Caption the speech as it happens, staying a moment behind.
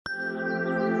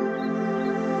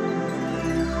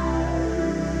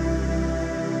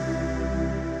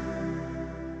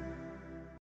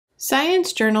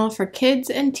Science Journal for Kids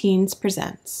and Teens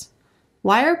presents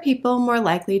Why Are People More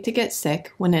Likely to Get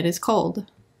Sick When It Is Cold?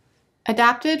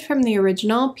 Adapted from the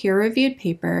original peer-reviewed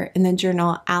paper in the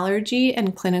journal Allergy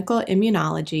and Clinical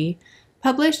Immunology,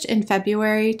 published in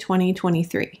February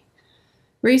 2023.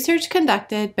 Research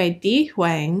conducted by Di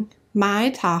Huang,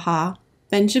 Mai Taha,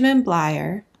 Benjamin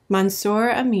Bleier,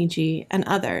 Mansour Amiji, and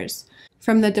others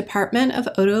from the Department of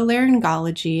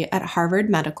Otolaryngology at Harvard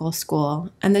Medical School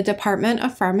and the Department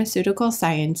of Pharmaceutical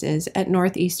Sciences at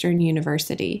Northeastern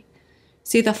University.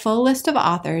 See the full list of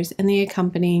authors in the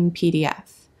accompanying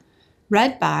PDF.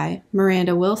 Read by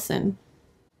Miranda Wilson.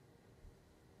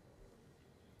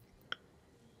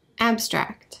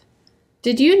 Abstract.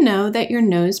 Did you know that your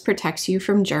nose protects you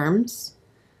from germs?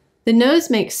 The nose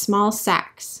makes small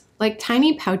sacs, like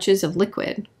tiny pouches of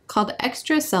liquid, called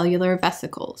extracellular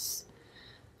vesicles.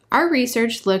 Our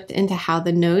research looked into how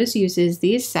the nose uses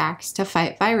these sacs to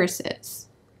fight viruses.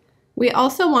 We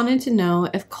also wanted to know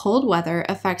if cold weather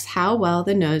affects how well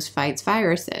the nose fights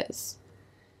viruses.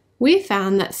 We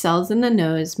found that cells in the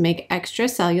nose make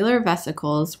extracellular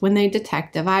vesicles when they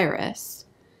detect a virus.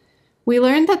 We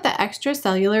learned that the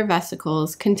extracellular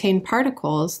vesicles contain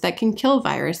particles that can kill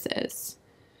viruses,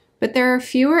 but there are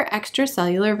fewer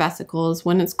extracellular vesicles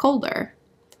when it's colder.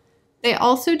 They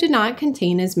also do not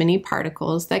contain as many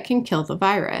particles that can kill the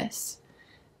virus.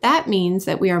 That means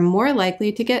that we are more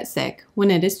likely to get sick when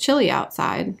it is chilly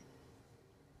outside.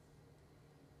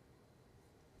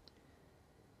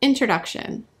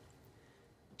 Introduction.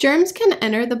 Germs can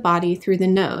enter the body through the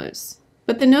nose,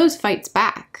 but the nose fights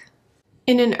back.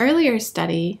 In an earlier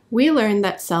study, we learned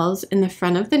that cells in the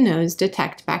front of the nose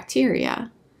detect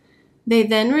bacteria. They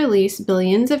then release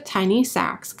billions of tiny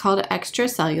sacs called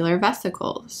extracellular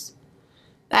vesicles.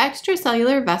 The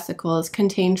extracellular vesicles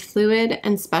contain fluid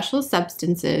and special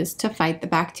substances to fight the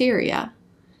bacteria.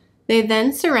 They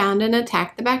then surround and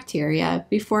attack the bacteria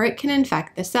before it can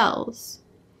infect the cells.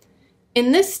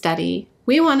 In this study,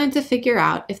 we wanted to figure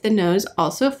out if the nose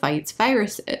also fights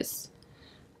viruses.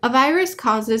 A virus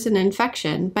causes an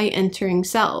infection by entering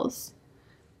cells.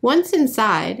 Once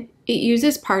inside, it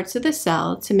uses parts of the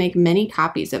cell to make many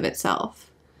copies of itself.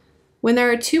 When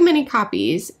there are too many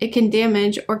copies, it can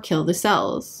damage or kill the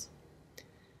cells.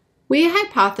 We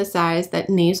hypothesized that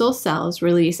nasal cells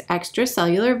release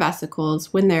extracellular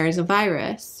vesicles when there is a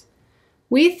virus.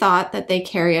 We thought that they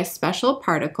carry a special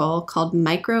particle called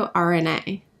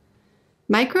microRNA.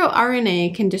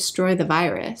 MicroRNA can destroy the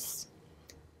virus.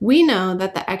 We know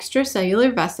that the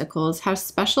extracellular vesicles have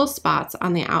special spots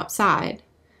on the outside.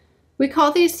 We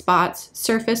call these spots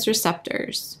surface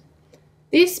receptors.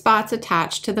 These spots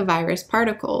attach to the virus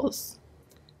particles.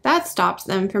 That stops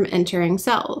them from entering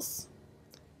cells.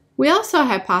 We also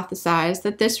hypothesized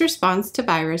that this response to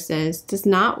viruses does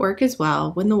not work as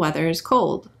well when the weather is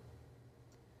cold.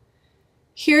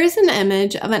 Here is an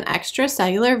image of an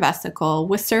extracellular vesicle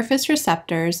with surface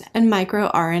receptors and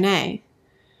microRNA.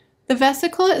 The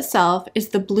vesicle itself is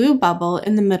the blue bubble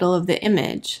in the middle of the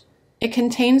image. It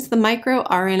contains the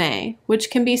microRNA, which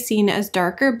can be seen as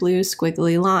darker blue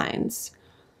squiggly lines.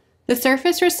 The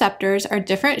surface receptors are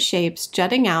different shapes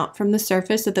jutting out from the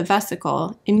surface of the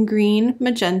vesicle in green,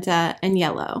 magenta, and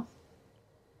yellow.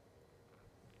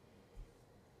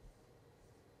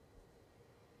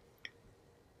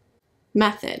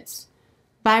 Methods.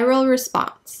 Viral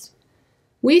response.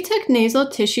 We took nasal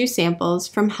tissue samples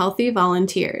from healthy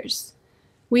volunteers.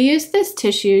 We used this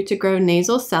tissue to grow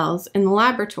nasal cells in the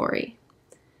laboratory.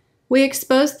 We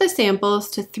exposed the samples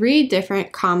to 3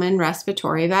 different common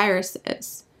respiratory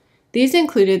viruses. These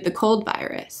included the cold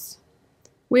virus.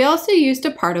 We also used a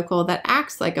particle that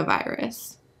acts like a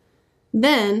virus.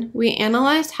 Then, we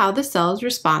analyzed how the cells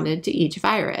responded to each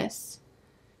virus.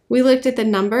 We looked at the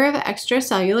number of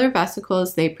extracellular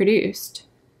vesicles they produced.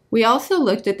 We also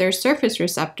looked at their surface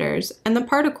receptors and the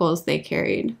particles they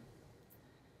carried.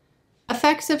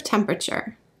 Effects of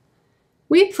temperature.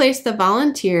 We placed the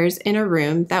volunteers in a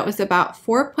room that was about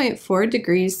 4.4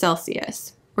 degrees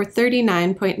Celsius, or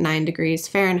 39.9 degrees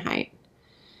Fahrenheit.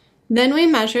 Then we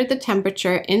measured the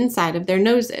temperature inside of their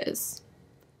noses.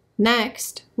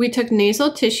 Next, we took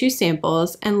nasal tissue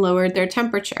samples and lowered their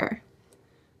temperature.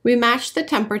 We matched the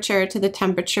temperature to the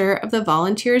temperature of the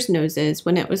volunteers' noses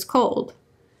when it was cold.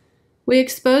 We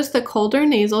exposed the colder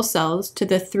nasal cells to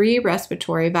the 3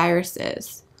 respiratory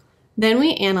viruses. Then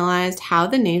we analyzed how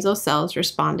the nasal cells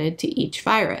responded to each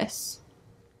virus.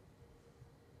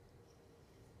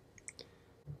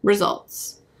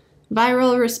 Results.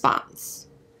 Viral response.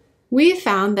 We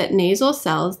found that nasal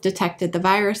cells detected the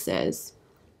viruses.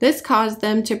 This caused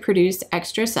them to produce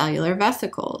extracellular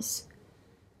vesicles.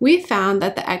 we found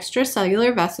that the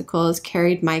extracellular vesicles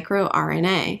carried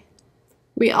microRNA.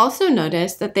 We also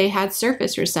noticed that they had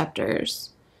surface receptors.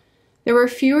 There were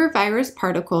fewer virus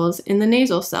particles in the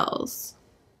nasal cells.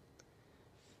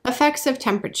 Effects of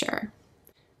temperature.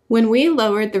 When we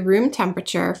lowered the room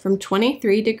temperature from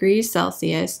 23 degrees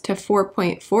Celsius to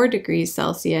 4.4 degrees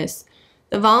Celsius,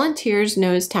 the volunteers'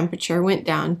 nose temperature went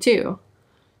down too.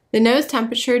 The nose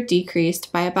temperature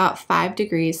decreased by about 5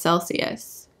 degrees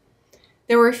Celsius.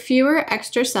 There were fewer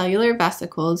extracellular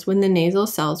vesicles when the nasal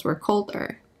cells were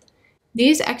colder.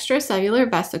 These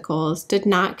extracellular vesicles did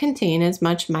not contain as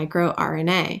much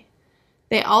microRNA.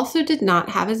 They also did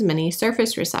not have as many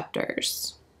surface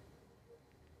receptors.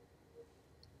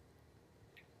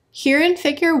 Here in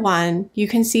Figure 1, you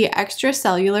can see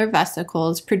extracellular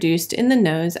vesicles produced in the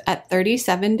nose at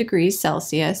 37 degrees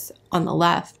Celsius on the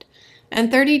left and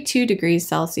 32 degrees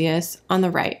Celsius on the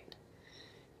right.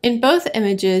 In both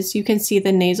images, you can see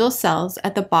the nasal cells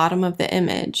at the bottom of the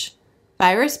image.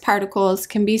 Virus particles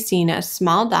can be seen as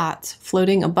small dots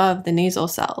floating above the nasal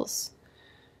cells.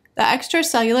 The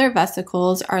extracellular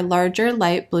vesicles are larger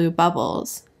light blue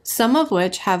bubbles, some of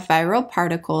which have viral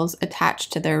particles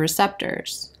attached to their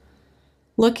receptors.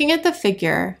 Looking at the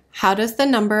figure, how does the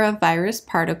number of virus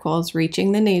particles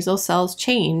reaching the nasal cells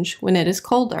change when it is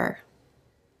colder?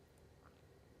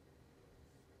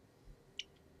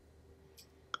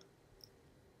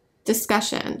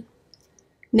 Discussion.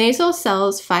 Nasal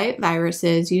cells fight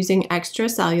viruses using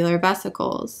extracellular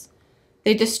vesicles.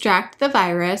 They distract the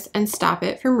virus and stop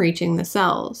it from reaching the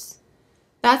cells.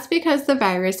 That's because the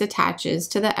virus attaches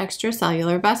to the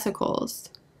extracellular vesicles.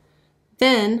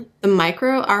 Then, the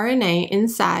microRNA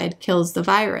inside kills the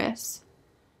virus.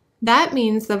 That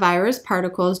means the virus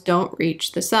particles don't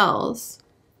reach the cells.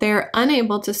 They are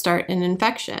unable to start an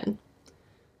infection.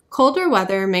 Colder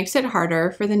weather makes it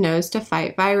harder for the nose to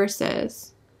fight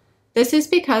viruses. This is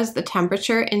because the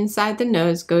temperature inside the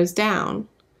nose goes down.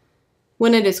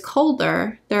 When it is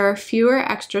colder, there are fewer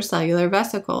extracellular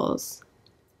vesicles.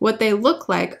 What they look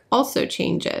like also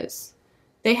changes.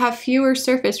 They have fewer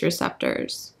surface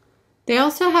receptors. They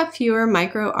also have fewer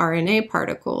microRNA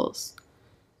particles.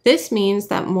 This means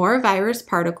that more virus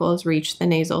particles reach the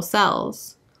nasal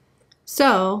cells.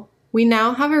 So, we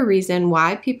now have a reason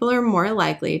why people are more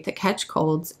likely to catch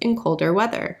colds in colder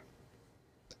weather.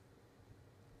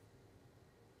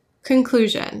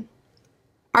 Conclusion.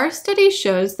 Our study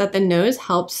shows that the nose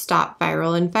helps stop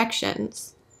viral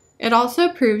infections. It also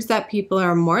proves that people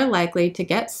are more likely to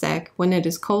get sick when it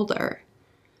is colder.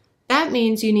 That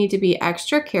means you need to be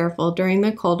extra careful during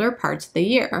the colder parts of the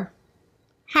year.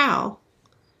 How?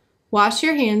 Wash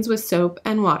your hands with soap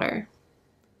and water.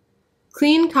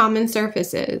 Clean common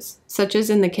surfaces, such as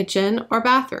in the kitchen or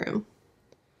bathroom.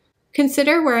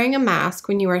 Consider wearing a mask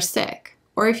when you are sick,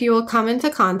 or if you will come into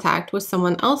contact with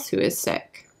someone else who is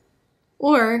sick.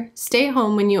 Or stay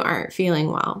home when you aren't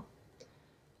feeling well.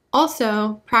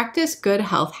 Also, practice good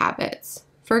health habits.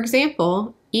 For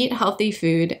example, eat healthy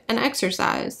food and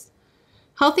exercise.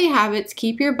 Healthy habits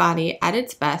keep your body at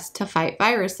its best to fight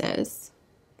viruses.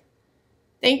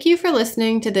 Thank you for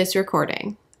listening to this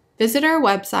recording. Visit our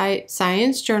website,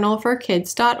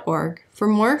 sciencejournalforkids.org, for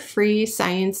more free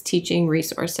science teaching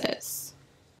resources.